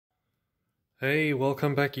Hey,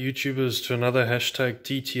 welcome back YouTubers to another hashtag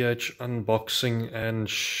TTH unboxing and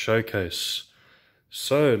showcase.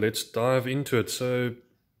 So let's dive into it. So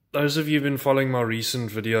those of you who've been following my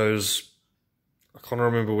recent videos, I can't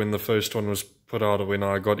remember when the first one was put out or when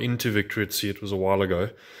I got into Victory at Sea. It was a while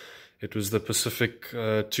ago. It was the Pacific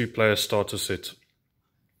two-player starter set.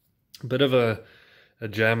 A bit of a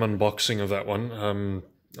jam unboxing of that one.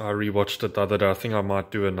 I rewatched it the other day. I think I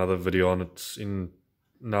might do another video on it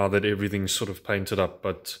now that everything's sort of painted up,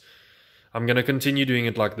 but I'm going to continue doing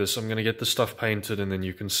it like this. I'm going to get the stuff painted and then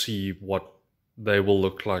you can see what they will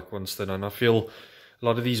look like once they're done. I feel a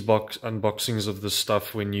lot of these unboxings of this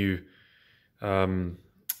stuff, when you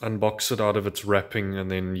unbox it out of its wrapping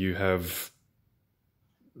and then you have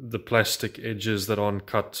the plastic edges that aren't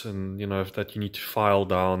cut and, you know, that you need to file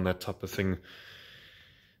down, that type of thing.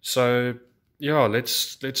 So yeah,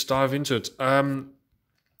 let's dive into it.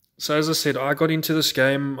 So as I said, I got into this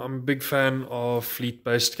game. I'm a big fan of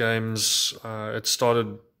fleet-based games. It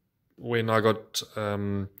started when I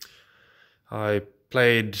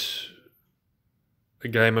played a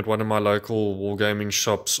game at one of my local wargaming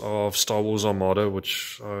shops of Star Wars Armada,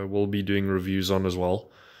 which I will be doing reviews on as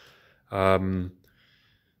well.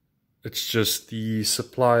 It's just the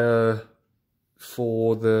supplier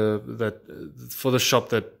for the shop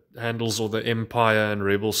that handles all the Empire and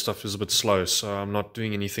Rebel stuff is a bit slow, so I'm not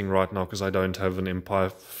doing anything right now because I don't have an Empire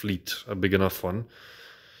fleet, a big enough one.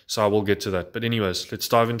 So I will get to that. But anyways, let's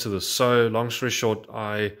dive into this. So long story short,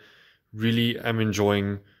 I really am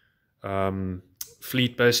enjoying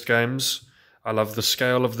fleet-based games. I love the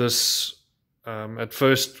scale of this. At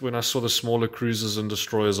first, when I saw the smaller cruisers and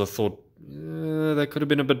destroyers, I thought they could have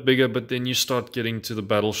been a bit bigger, but then you start getting to the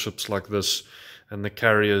battleships like this and the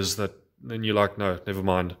carriers that then you're like, no, never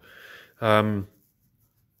mind.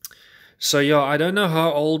 So yeah, I don't know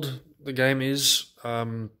how old the game is.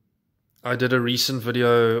 I did a recent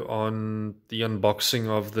video on the unboxing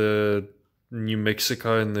of the New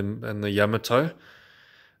Mexico and the Yamato.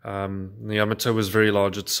 The Yamato was very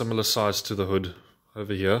large. It's similar size to the Hood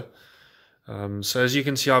over here. So as you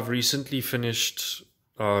can see, I've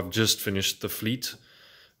just finished the fleet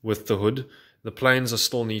with the Hood. The planes I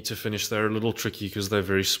still need to finish. They're a little tricky because they're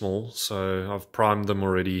very small. So I've primed them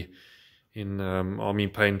already in Army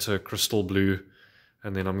Painter Crystal Blue.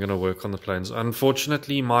 And then I'm going to work on the planes.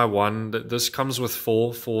 Unfortunately, this comes with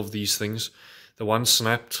four of these things. The one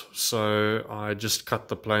snapped. So I just cut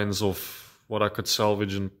the planes off what I could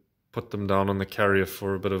salvage and put them down on the carrier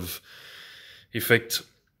for a bit of effect.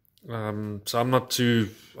 So I'm not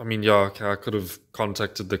too, okay, I could have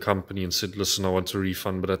contacted the company and said, listen, I want a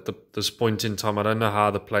refund, but at this point in time, I don't know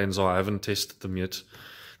how the planes are. I haven't tested them yet.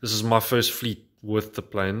 This is my first fleet with the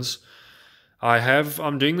planes.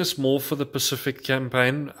 I'm doing this more for the Pacific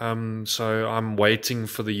campaign, so I'm waiting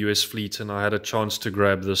for the US fleet, and I had a chance to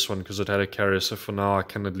grab this one because it had a carrier, so for now I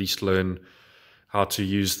can at least learn how to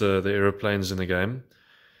use the aeroplanes in the game.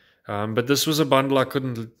 But this was a bundle I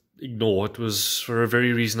couldn't ignore. It was for a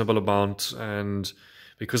very reasonable amount, and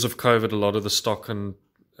because of COVID, a lot of the stock and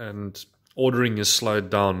ordering is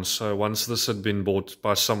slowed down. So once this had been bought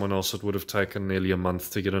by someone else, it would have taken nearly a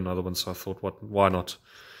month to get another one. So I thought, why not?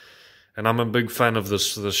 And I'm a big fan of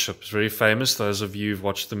this ship. It's very famous. Those of you who've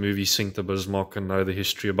watched the movie Sink the Bismarck and know the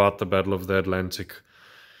history about the Battle of the Atlantic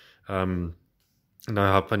know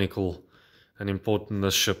how pinnacle and important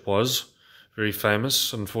this ship was. Very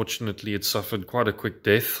famous. Unfortunately, it suffered quite a quick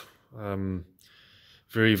death.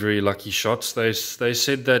 Very, very lucky shots. They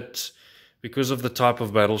said that because of the type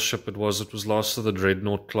of battleship it was last of the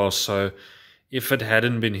Dreadnought class, so if it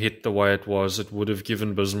hadn't been hit the way it was, it would have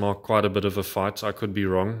given Bismarck quite a bit of a fight. I could be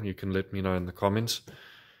wrong. You can let me know in the comments.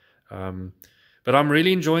 But I'm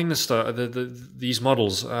really enjoying these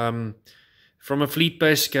models. From a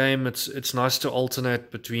fleet-based game, it's nice to alternate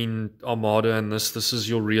between Armada and this. This is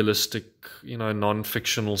your realistic,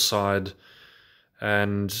 non-fictional side.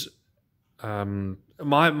 And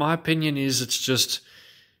my opinion is, it's just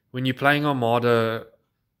when you're playing Armada,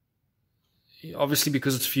 obviously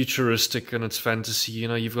because it's futuristic and it's fantasy,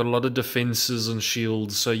 you've got a lot of defenses and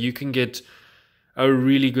shields, so you can get a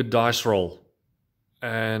really good dice roll,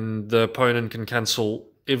 and the opponent can cancel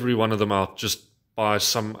every one of them out just by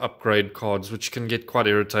some upgrade cards, which can get quite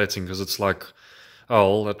irritating because it's like,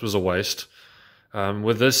 oh, that was a waste.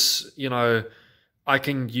 With this, I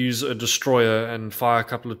can use a destroyer and fire a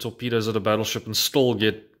couple of torpedoes at a battleship and still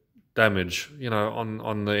get damage,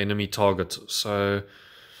 on the enemy target. So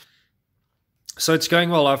it's going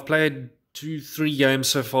well. I've played 2-3 games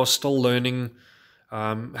so far, still learning,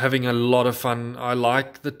 having a lot of fun. I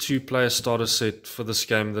like the 2-player starter set for this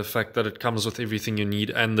game, the fact that it comes with everything you need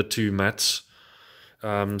and the 2 mats.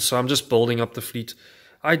 So I'm just building up the fleet.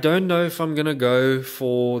 I don't know if I'm going to go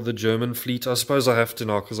for the German fleet. I suppose I have to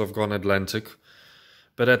now because I've gone Atlantic.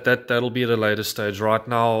 But that'll be at a later stage. Right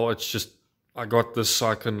now, it's just I got this so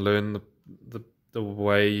I can learn the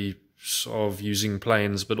way of using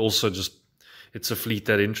planes, but also just it's a fleet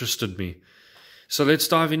that interested me. So let's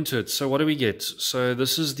dive into it. So what do we get? So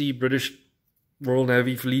this is the British Royal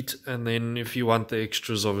Navy fleet, and then if you want the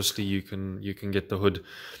extras, obviously you can get the Hood.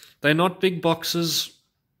 They're not big boxes.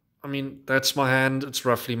 I mean, that's my hand. It's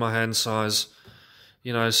roughly my hand size.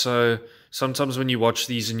 You know, so sometimes when you watch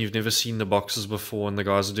these and you've never seen the boxes before and the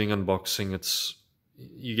guys are doing unboxing,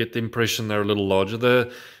 you get the impression they're a little larger.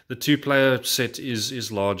 The 2-player set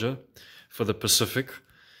is larger for the Pacific.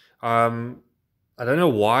 I don't know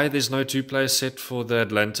why there's no 2-player set for the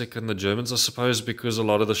Atlantic and the Germans. I suppose because a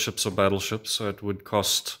lot of the ships are battleships, so it would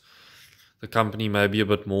cost the company maybe a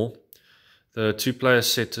bit more. The 2-player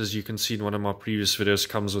set, as you can see in one of my previous videos,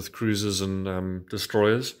 comes with cruisers and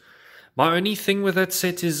destroyers. My only thing with that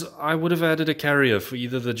set is I would have added a carrier for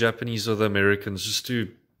either the Japanese or the Americans, just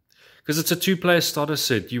to, because it's a 2-player starter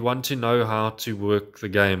set. You want to know how to work the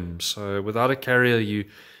game. So without a carrier,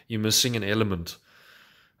 you're missing an element.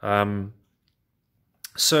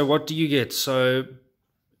 So what do you get? So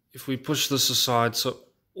if we push this aside, so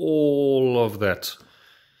all of that,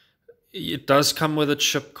 it does come with its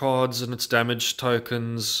ship cards and its damage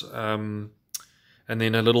tokens, and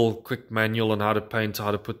then a little quick manual on how to paint,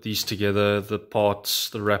 how to put these together, the parts,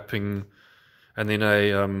 the wrapping, and then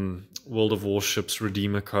a World of Warships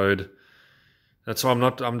redeemer code. That's why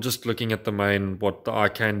I'm just looking at what the eye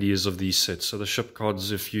candy is of these sets. So the ship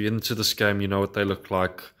cards, if you're into this game, you know what they look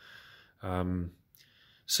like.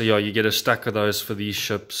 So yeah, you get a stack of those for these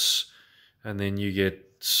ships, and then you get,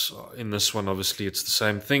 in this one, obviously it's the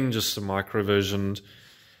same thing, just a micro versioned.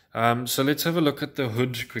 So let's have a look at the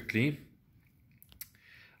Hood quickly.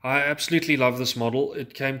 I absolutely love this model.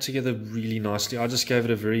 It came together really nicely. I just gave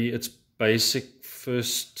it its basic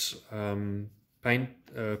first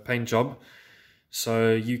paint job.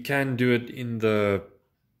 So you can do it in the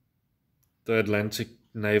Atlantic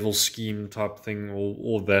naval scheme type thing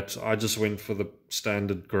or that. I just went for the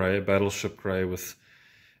standard grey, battleship grey, with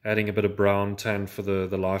adding a bit of brown tan for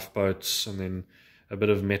the lifeboats and then a bit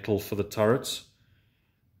of metal for the turrets.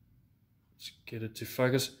 Let's get it to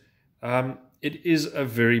focus. It is a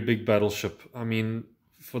very big battleship. I mean,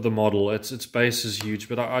 for the model, its base is huge,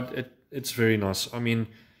 but it's very nice. I mean,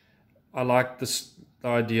 I like the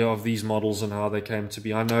idea of these models and how they came to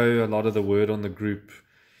be. I know a lot of the word on the group,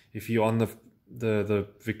 if you're on the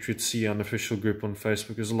Victory at Sea unofficial group on Facebook,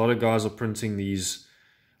 because a lot of guys are printing these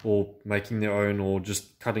or making their own, or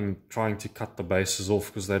just trying to cut the bases off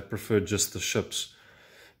because they'd prefer just the ships.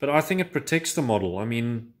 But I think it protects the model. I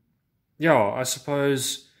mean, yeah, I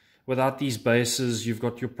suppose without these bases, you've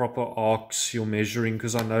got your proper arcs, your measuring,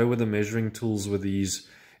 because I know with the measuring tools with these,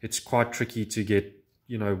 it's quite tricky to get,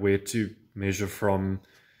 where to measure from.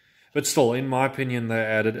 But still, in my opinion, they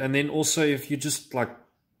added. And then also, if you just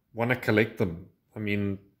want to collect them, I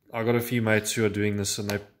mean, I got a few mates who are doing this, and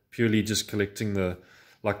they're purely just collecting the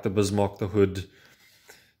Bismarck, the Hood,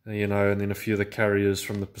 and then a few of the carriers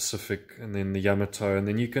from the Pacific, and then the Yamato, and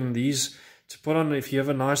then you can these to put on if you have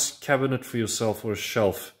a nice cabinet for yourself or a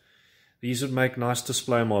shelf. These would make nice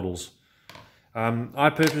display models.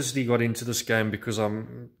 I purposely got into this game because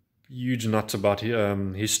I'm huge nut about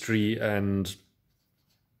history and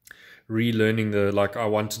relearning I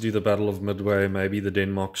want to do the Battle of Midway, maybe the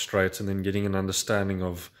Denmark Strait, and then getting an understanding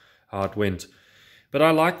of how it went. But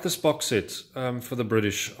I like this box set for the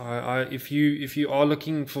British. If you are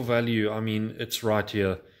looking for value, I mean, it's right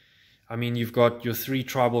here. I mean, you've got your 3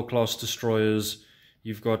 tribal class destroyers.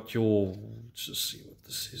 You've got your, let's just see what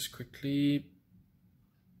this is quickly.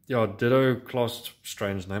 Yeah, Ditto class,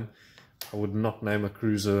 strange name. I would not name a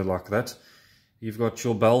cruiser like that. You've got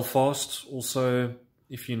your Belfast, also,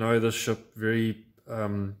 if you know this ship, very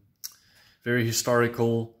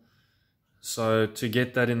historical. So to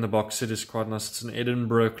get that in the box set is quite nice. It's an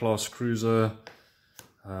Edinburgh class cruiser.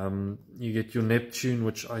 You get your Neptune,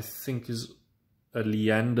 which I think is a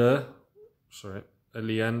Leander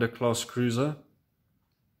class cruiser.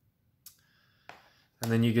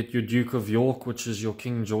 And then you get your Duke of York, which is your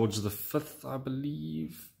King George V, I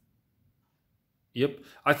believe. Yep,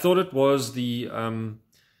 I thought it was the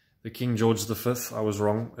King George V. I was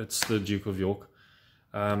wrong. It's the Duke of York.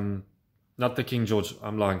 Not the King George,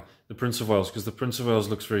 I'm lying. The Prince of Wales, because the Prince of Wales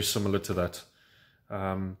looks very similar to that.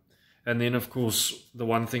 And then, of course, the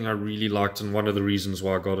one thing I really liked, and one of the reasons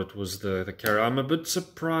why I got it, was the carrier. I'm a bit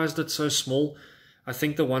surprised it's so small. I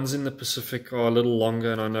think the ones in the Pacific are a little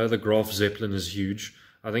longer, and I know the Graf Zeppelin is huge.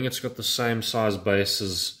 I think it's got the same size base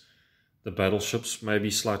as the battleships,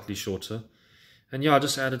 maybe slightly shorter. And yeah, I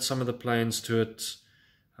just added some of the planes to it.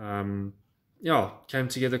 Yeah, came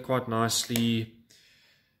together quite nicely.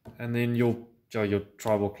 And then your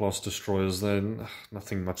tribal class destroyers, they're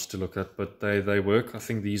nothing much to look at, but they work. I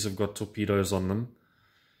think these have got torpedoes on them.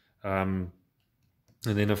 And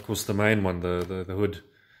then, of course, the main one, the Hood.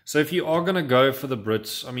 So if you are going to go for the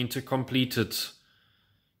Brits, I mean, to complete it,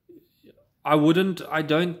 I don't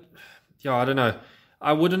know.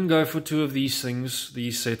 I wouldn't go for two of these things,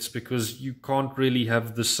 these sets, because you can't really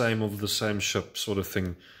have the same of the same ship sort of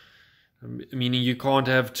thing. Meaning you can't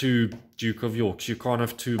have two Duke of Yorks, you can't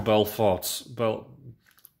have two Belfasts,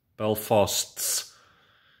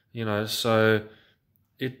 you know, so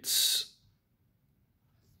it's,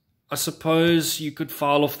 I suppose you could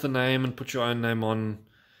file off the name and put your own name on,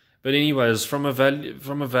 but anyways, from a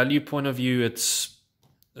value point of view,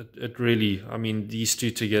 it really, I mean, these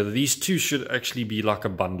two together, these two should actually be like a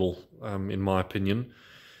bundle, in my opinion.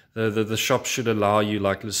 The shop should allow you,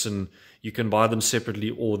 like, listen, you can buy them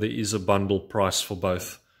separately, or there is a bundle price for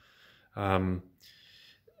both. And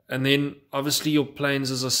then, obviously, your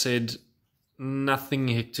planes, as I said, nothing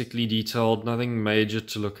hectically detailed, nothing major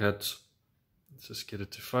to look at. Let's just get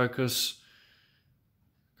it to focus.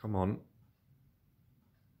 Come on.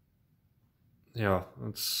 Yeah,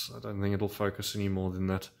 I don't think it'll focus any more than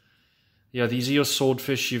that. Yeah, these are your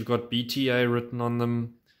swordfish. You've got BTA written on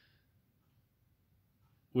them,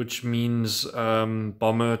 which means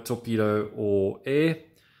bomber, torpedo, or air.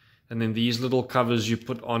 And then these little covers you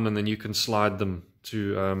put on, and then you can slide them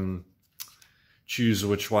to choose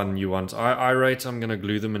which one you want. I rate I'm going to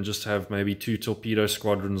glue them and just have maybe 2 torpedo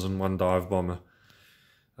squadrons and 1 dive bomber.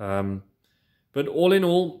 But all in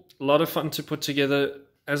all, a lot of fun to put together.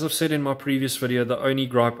 As I've said in my previous video, the only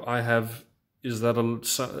gripe I have is that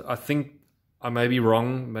I think I may be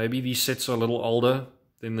wrong. Maybe these sets are a little older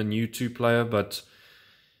than the new 2-player, but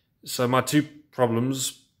so my 2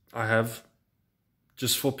 problems I have,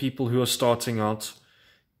 just for people who are starting out,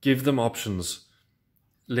 give them options.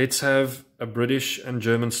 Let's have a British and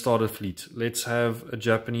German starter fleet. Let's have a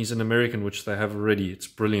Japanese and American, which they have already. It's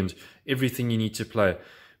brilliant. Everything you need to play.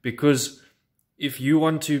 Because if you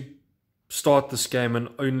want to start this game and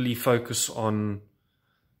only focus on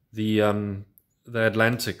the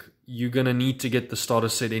Atlantic, you're going to need to get the starter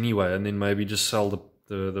set anyway, and then maybe just sell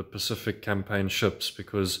the Pacific campaign ships,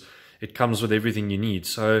 because it comes with everything you need.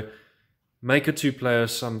 So make a 2-player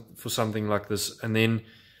for something like this. And then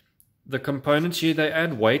the components here, they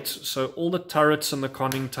add weight. So all the turrets and the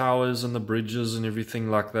conning towers and the bridges and everything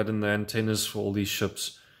like that, and the antennas for all these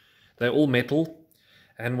ships, they're all metal.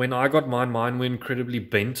 And when I got mine were incredibly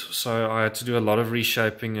bent, so I had to do a lot of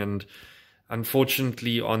reshaping. And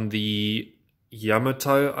unfortunately, on the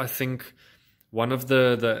Yamato, I think one of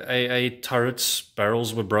the AA turrets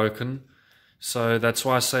barrels were broken. So that's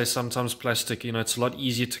why I say sometimes plastic, you know, it's a lot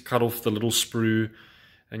easier to cut off the little sprue,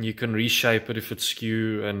 and you can reshape it if it's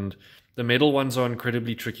skew. And the metal ones are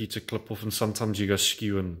incredibly tricky to clip off, and sometimes you go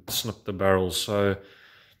skew and snip the barrels. So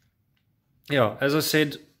yeah, as I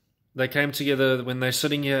said, they came together when they're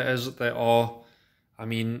sitting here as they are. I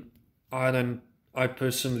mean, I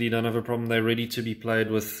personally don't have a problem. They're ready to be played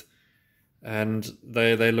with, and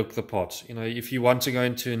they look the part. You know, if you want to go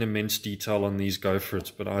into an immense detail on these, go for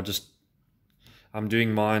it. But I'm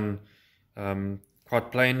doing mine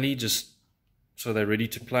quite plainly, just so they're ready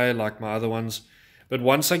to play like my other ones. But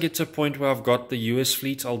once I get to a point where I've got the US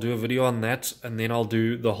fleet, I'll do a video on that, and then I'll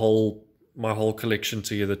do my whole collection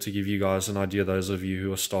together to give you guys an idea, those of you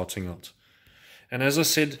who are starting out. And as I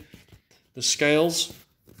said, the scales,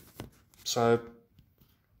 so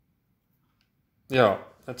yeah,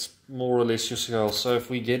 that's more or less your scale. So if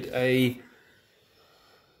we get a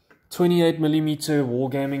 28mm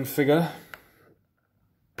wargaming figure,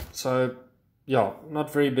 so yeah,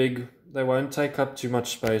 not very big, they won't take up too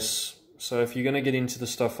much space. So if you're going to get into the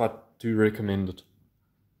stuff, I do recommend it.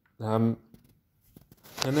 And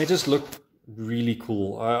they just look really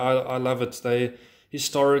cool. I love it. They're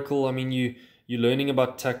historical. I mean, you're learning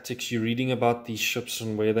about tactics. You're reading about these ships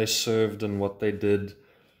and where they served and what they did.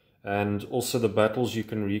 And also the battles you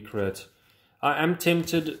can recreate. I am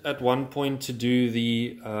tempted at one point to do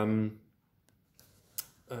the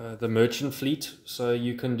merchant fleet. So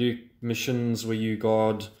you can do missions where you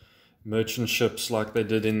guard merchant ships like they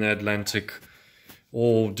did in the Atlantic,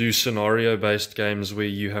 or do scenario-based games where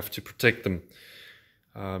you have to protect them.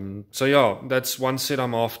 So yeah, that's one set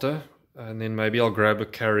I'm after, and then maybe I'll grab a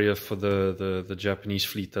carrier for the Japanese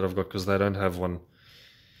fleet that I've got, because they don't have one.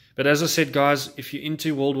 But as I said, guys, if you're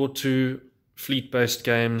into World War II fleet-based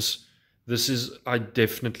games, I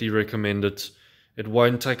definitely recommend it. It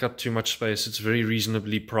won't take up too much space. It's very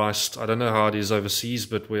reasonably priced. I don't know how it is overseas,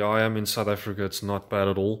 but where I am in South Africa, it's not bad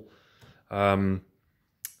at all. So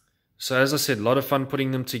as I said, a lot of fun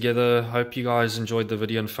putting them together. Hope you guys enjoyed the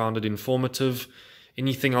video and found it informative.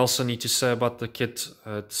 Anything else I need to say about the kit?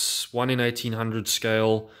 It's 1 in 1800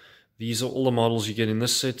 scale. These are all the models you get in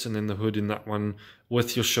this set, and then the hood in that one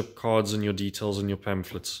with your ship cards and your details and your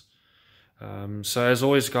pamphlets. So as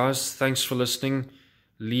always, guys, thanks for listening.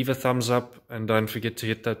 Leave a thumbs up and don't forget to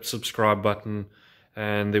hit that subscribe button,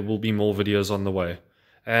 and there will be more videos on the way.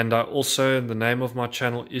 And also, the name of my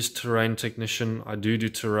channel is Terrain Technician. I do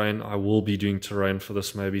terrain. I will be doing terrain for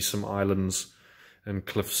this, maybe some islands and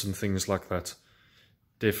cliffs and things like that.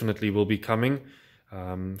 Definitely will be coming.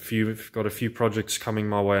 I've got a few projects coming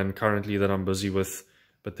my way and currently that I'm busy with,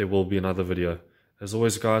 but there will be another video. As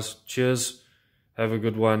always, guys, cheers. Have a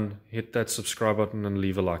good one. Hit that subscribe button and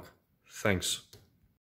leave a like. Thanks.